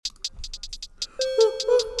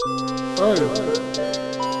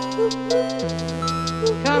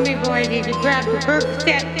TommyBoy, did you grab the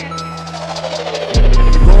Percocet?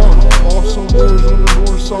 Gone, off somewheres on the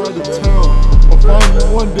north side of town. I'll find you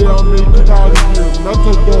one day, I'll make it out of here.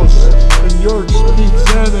 Methodos and Yerks, Pink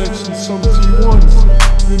Xanax and some T1s.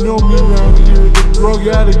 You know me around here, the drug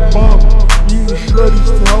addict bomb. Eating shreddies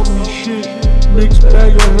to help me shit. Mixed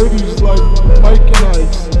bag of hoodies like Mike and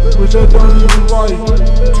Ike's, which I don't even like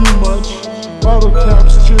too much. Bottle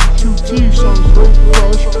caps, chip, 2 teeth, some great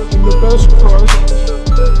crush, and the best crush.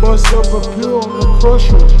 Bust up a pill, I'm a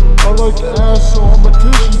crusher. I like ass, so I'm a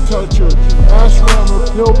tissue toucher. Ass rammer,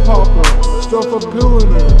 pill popper, stuff a pill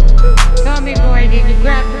in her. TommyBoy, did you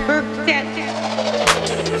grab the Percocet?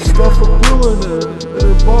 Stuff a pill in her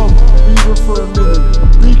bum, leave her for a minute.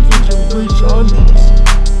 Leakage and bleach undies.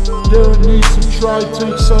 Darren needs some try,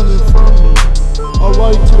 take something from me. I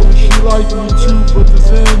liked her and she liked me too, but the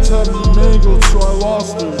Xans had me mangled, so I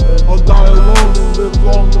lost her. I'll die alone and live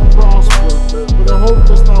long and prosper, but I hope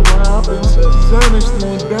that's not what happens. Xanax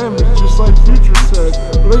doing damage, just like Future said,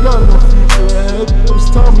 but I got no future ahead. It's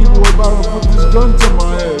TommyBoy about to put this gun to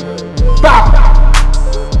my head. Bow!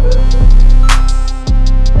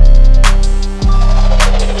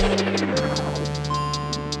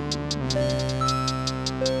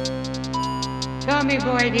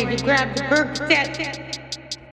 TommyBoy, did you grab the Percocet?